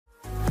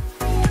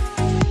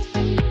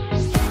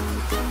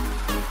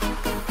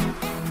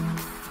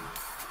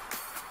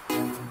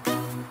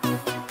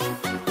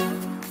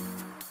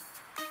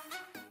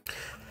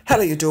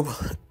Hello YouTube,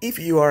 if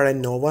you are a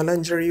Nova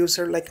Launcher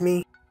user like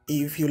me,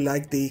 if you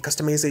like the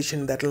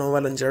customization that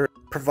Nova Launcher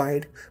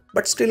provide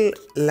but still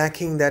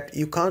lacking that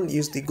you can't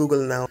use the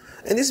Google Now,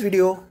 in this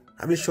video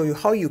I will show you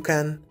how you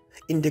can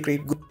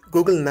integrate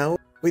Google Now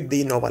with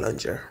the Nova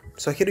Launcher.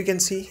 So here you can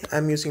see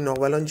I'm using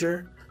Nova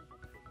Launcher,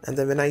 and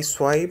then when I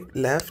swipe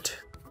left,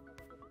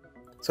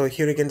 so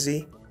here you can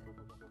see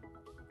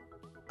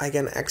I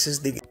can access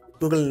the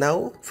Google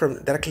Now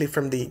directly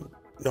from the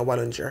Nova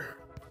Launcher.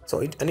 So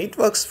it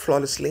works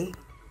flawlessly.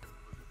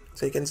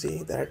 So you can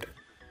see that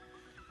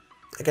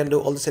I can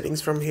do all the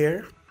settings from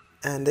here,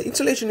 and the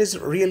installation is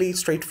really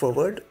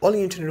straightforward. All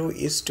you need to do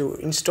is to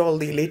install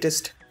the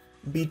latest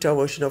beta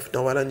version of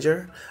Nova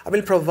Launcher. I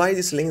will provide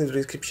this link in the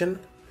description.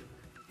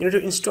 You need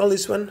to install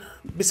this one.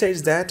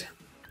 Besides that,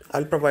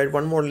 I'll provide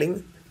one more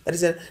link, that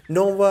is a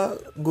Nova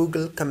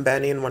Google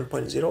Companion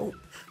 1.0,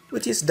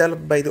 which is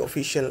developed by the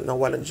official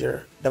Nova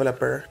Launcher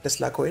developer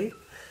Tesla Coil.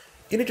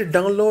 You need to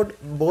download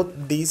both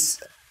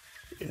these.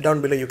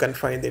 Down below you can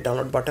find the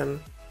download button.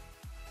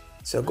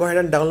 So go ahead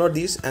and download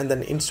these and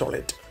then install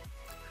it.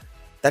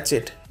 That's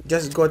it.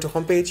 Just go to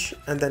homepage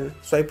and then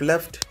swipe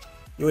left.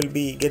 You will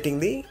be getting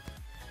the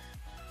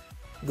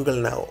Google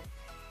Now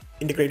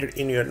integrated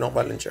in your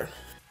Nova Launcher.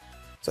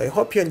 So I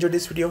hope you enjoyed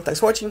this video. Thanks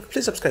for watching.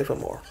 Please subscribe for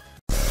more.